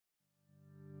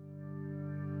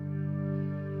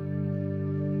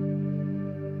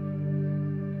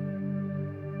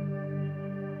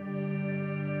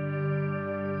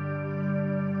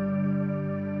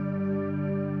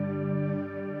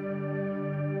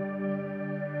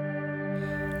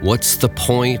What's the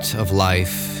point of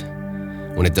life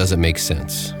when it doesn't make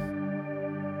sense?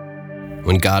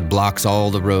 When God blocks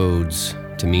all the roads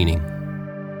to meaning?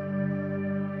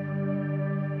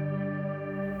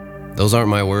 Those aren't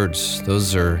my words.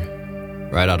 Those are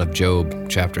right out of Job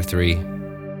chapter 3.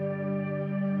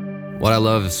 What I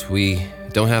love is we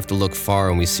don't have to look far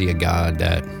when we see a God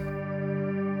that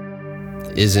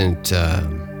isn't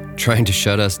trying to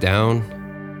shut us down.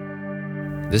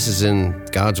 This is in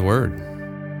God's word.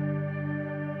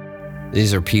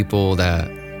 These are people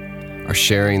that are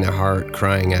sharing their heart,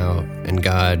 crying out, and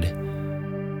God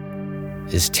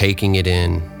is taking it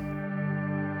in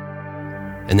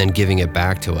and then giving it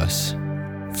back to us.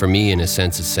 For me, in a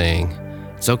sense, it's saying,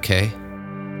 it's okay.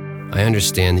 I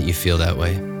understand that you feel that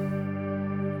way.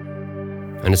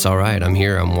 And it's all right. I'm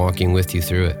here. I'm walking with you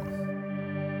through it.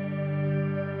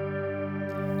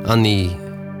 On the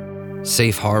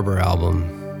Safe Harbor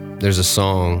album, there's a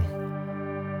song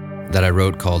that I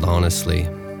wrote called Honestly.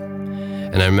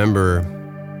 And I remember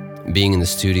being in the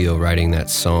studio writing that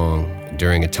song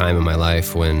during a time in my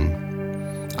life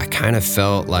when I kind of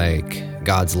felt like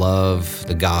God's love,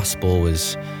 the gospel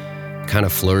was kind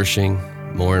of flourishing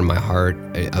more in my heart.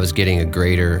 I was getting a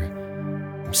greater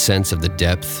sense of the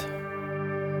depth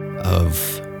of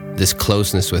this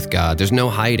closeness with God. There's no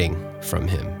hiding from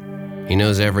Him. He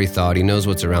knows every thought. He knows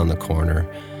what's around the corner.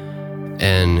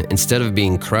 And instead of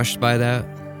being crushed by that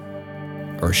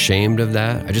or ashamed of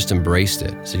that, I just embraced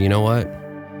it. So you know what?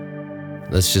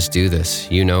 Let's just do this.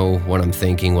 You know what I'm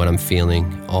thinking, what I'm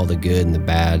feeling, all the good and the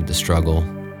bad, the struggle,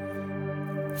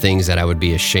 things that I would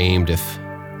be ashamed if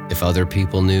other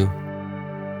people knew.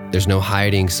 There's no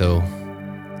hiding, so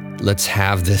let's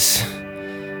have this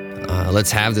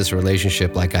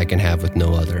relationship like I can have with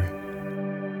no other.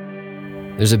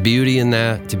 There's a beauty in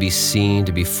that, to be seen,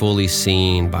 to be fully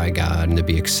seen by God and to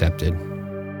be accepted.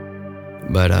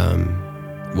 But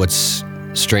what's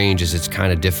strange is it's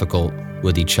kind of difficult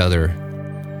with each other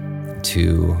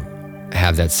to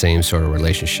have that same sort of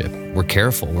relationship. We're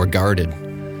careful, we're guarded,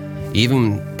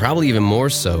 probably even more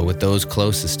so with those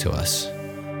closest to us.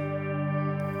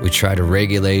 We try to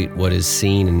regulate what is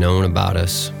seen and known about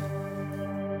us.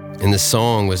 And the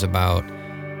song was about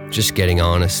just getting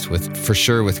honest for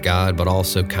sure with God, but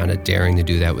also kind of daring to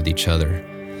do that with each other.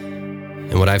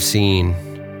 And what I've seen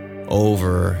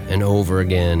over and over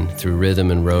again through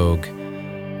Rhythm and Rogue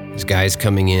is guys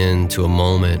coming into a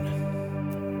moment,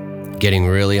 getting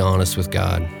really honest with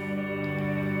God,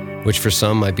 which for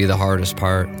some might be the hardest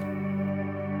part.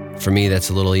 For me, that's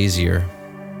a little easier.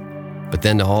 But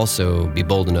then to also be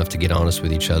bold enough to get honest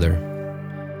with each other.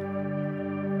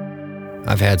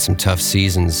 I've had some tough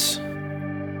seasons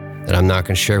that I'm not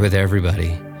going to share with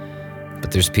everybody,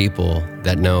 but there's people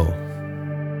that know,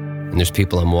 and there's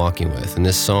people I'm walking with. And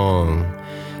this song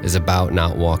is about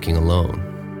not walking alone.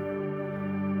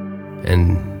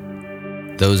 And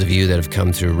those of you that have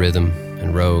come through Rhythm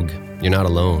and Rogue, you're not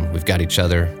alone. We've got each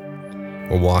other.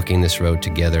 We're walking this road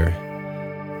together.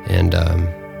 And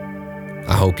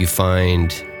I hope you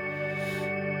find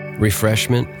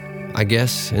refreshment, I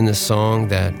guess, in this song,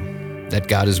 that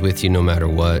God is with you no matter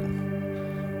what,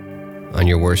 on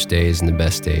your worst days and the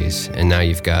best days. And now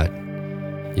you've got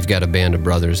a band of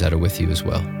brothers that are with you as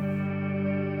well.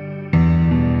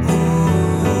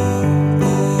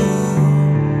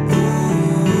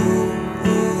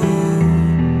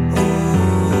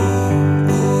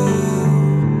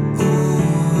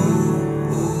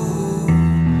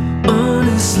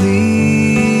 Honestly,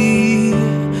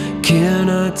 can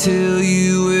I tell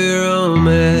you where I'm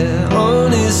at?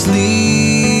 Honestly,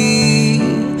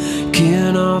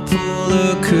 can I pull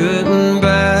the curtain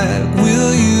back?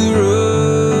 Will you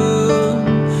run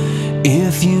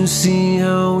if you see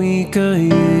how weak I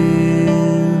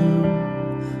am?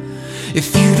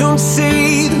 If you don't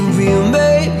see the real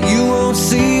me, you won't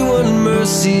see what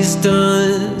mercy's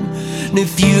done. And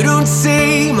if you don't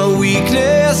see my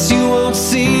weakness, you won't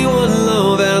see what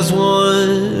love has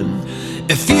won.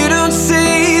 If you don't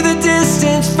see the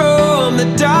distance from the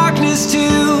darkness to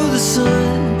the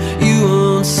sun, you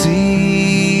won't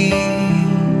see.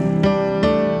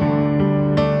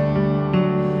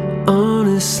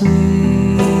 Honestly,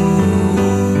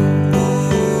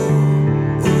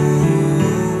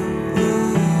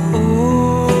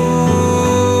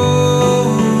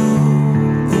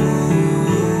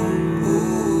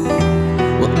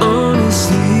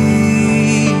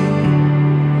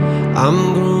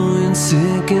 I'm growing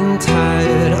sick and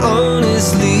tired.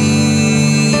 Honestly,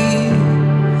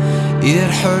 it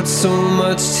hurts so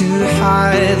much to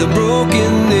hide the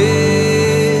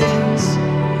brokenness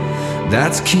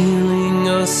that's killing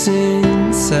us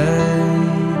inside.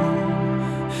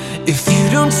 If you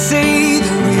don't don't see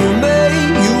the real me,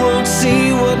 you won't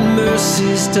see what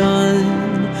mercy's done.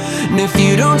 And if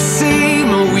you don't see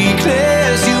my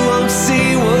weakness, you won't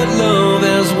see what love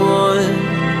has won.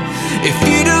 If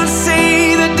you don't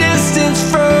see the distance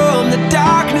from the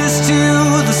darkness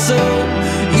to the sun,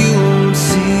 you won't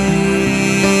see.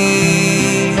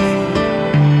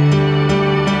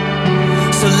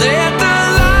 So let the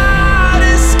light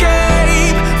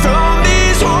escape from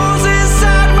these holes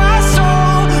inside my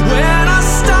soul. When I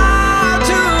start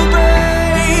to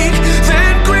break,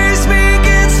 then grace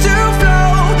begins to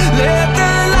flow. Let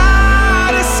the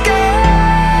light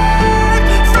escape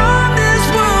from this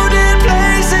wounded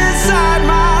place inside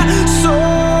my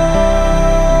soul.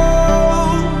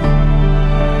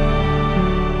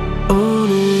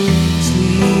 Honestly,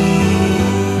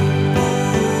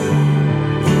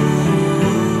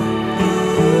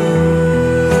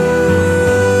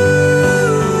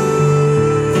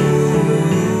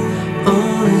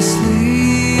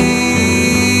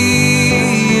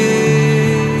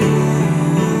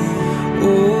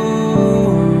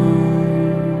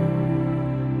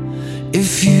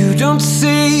 if you don't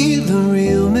see the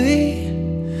real me,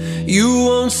 you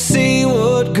won't see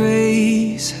what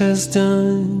grace has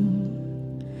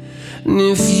done. And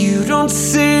if you don't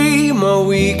see my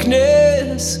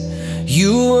weakness,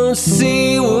 you won't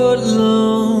see what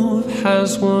love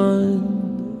has won.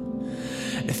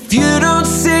 If you don't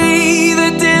see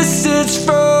the distance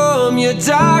from your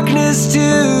darkness to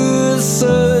the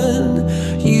sun,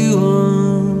 you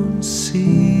won't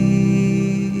see.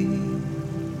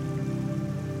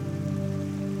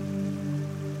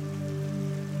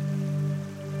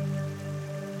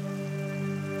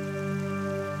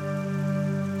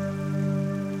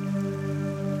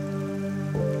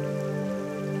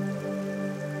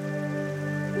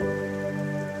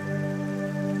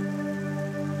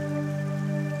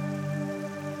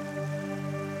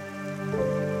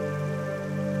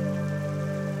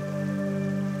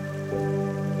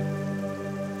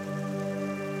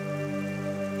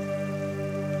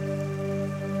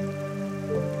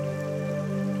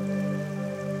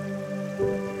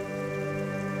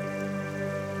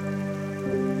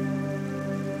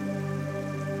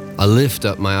 I lift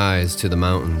up my eyes to the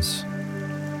mountains.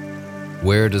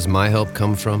 Where does my help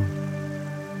come from?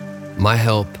 My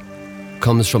help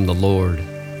comes from the Lord,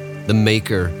 the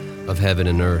maker of heaven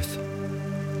and earth.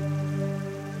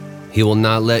 He will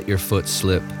not let your foot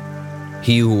slip.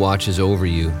 He who watches over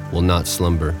you will not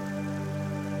slumber.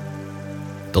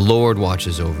 The Lord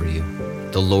watches over you.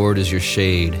 The Lord is your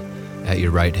shade at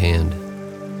your right hand.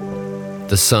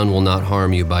 The sun will not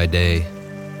harm you by day,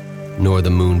 nor the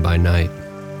moon by night.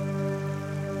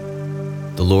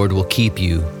 The Lord will keep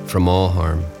you from all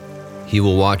harm. He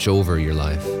will watch over your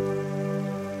life.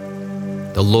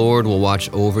 The Lord will watch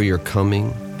over your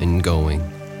coming and going,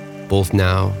 both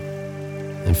now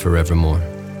and forevermore.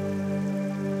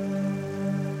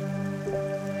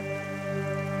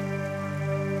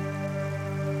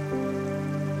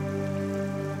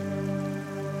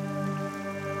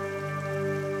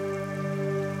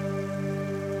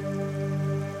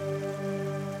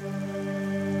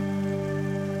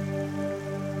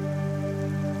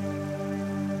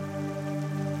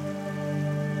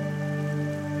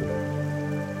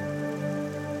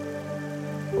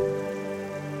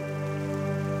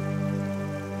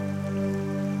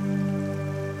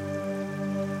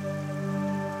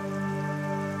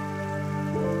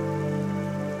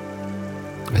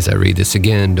 As I read this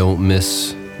again, don't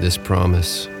miss this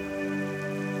promise.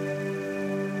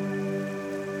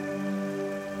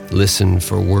 Listen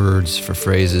for words, for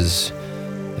phrases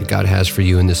that God has for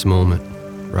you in this moment.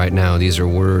 Right now, these are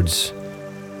words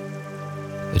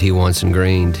that He wants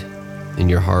ingrained in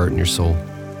your heart and your soul.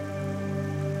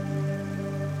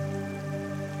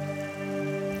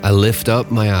 I lift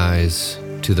up my eyes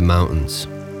to the mountains.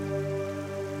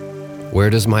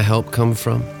 Where does my help come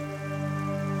from?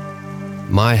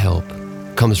 My help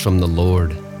comes from the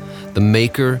Lord, the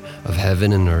maker of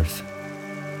heaven and earth.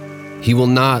 He will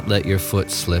not let your foot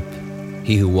slip.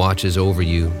 He who watches over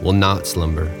you will not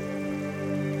slumber.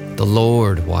 The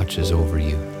Lord watches over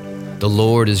you. The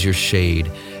Lord is your shade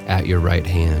at your right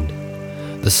hand.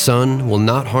 The sun will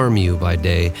not harm you by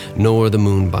day, nor the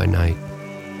moon by night.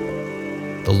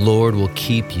 The Lord will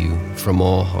keep you from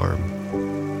all harm.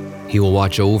 He will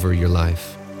watch over your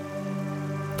life.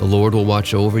 The Lord will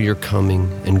watch over your coming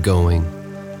and going,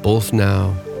 both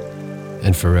now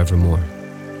and forevermore.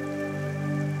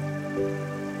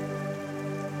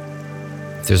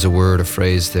 If there's a word, a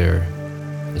phrase there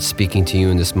that's speaking to you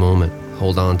in this moment,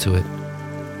 hold on to it.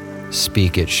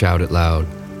 Speak it, shout it loud.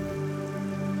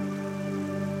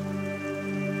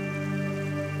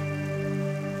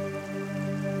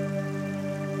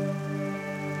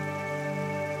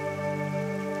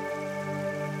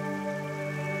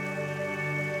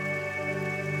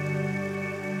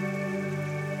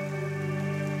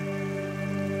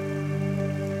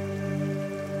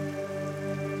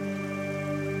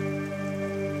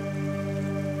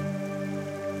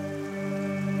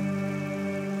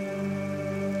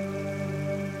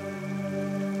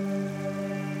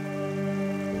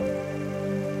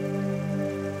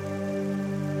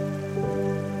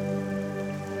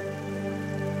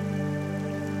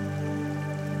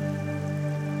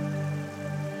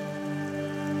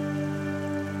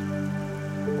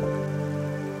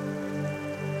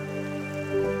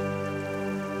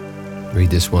 Read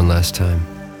this one last time.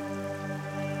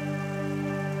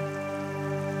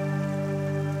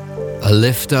 I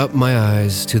lift up my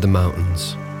eyes to the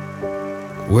mountains.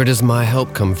 Where does my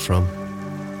help come from?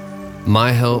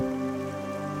 My help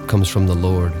comes from the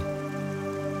Lord,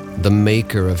 the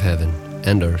maker of heaven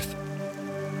and earth.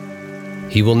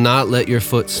 He will not let your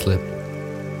foot slip.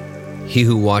 He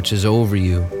who watches over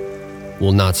you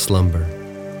will not slumber.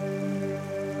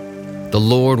 The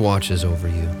Lord watches over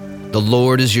you. The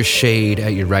Lord is your shade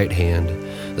at your right hand.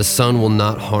 The sun will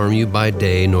not harm you by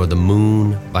day, nor the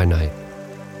moon by night.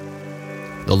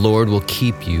 The Lord will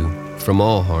keep you from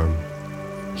all harm.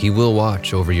 He will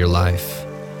watch over your life.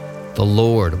 The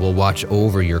Lord will watch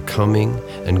over your coming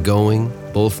and going,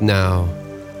 both now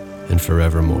and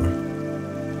forevermore.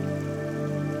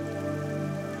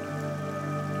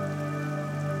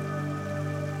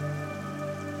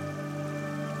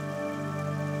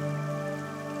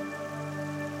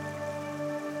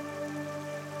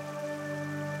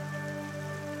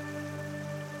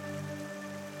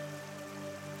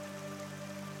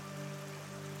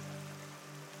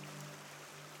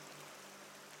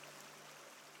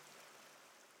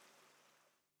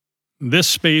 This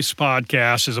Space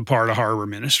podcast is a part of Harbor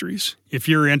Ministries. If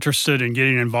you're interested in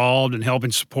getting involved and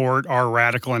helping support our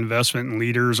radical investment in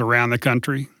leaders around the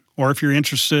country, or if you're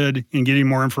interested in getting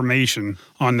more information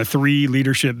on the 3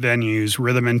 leadership venues,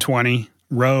 Rhythm in 20,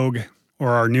 Rogue, or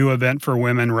our new event for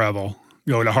women, Revel,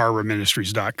 go to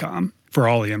harborministries.com for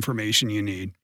all the information you need.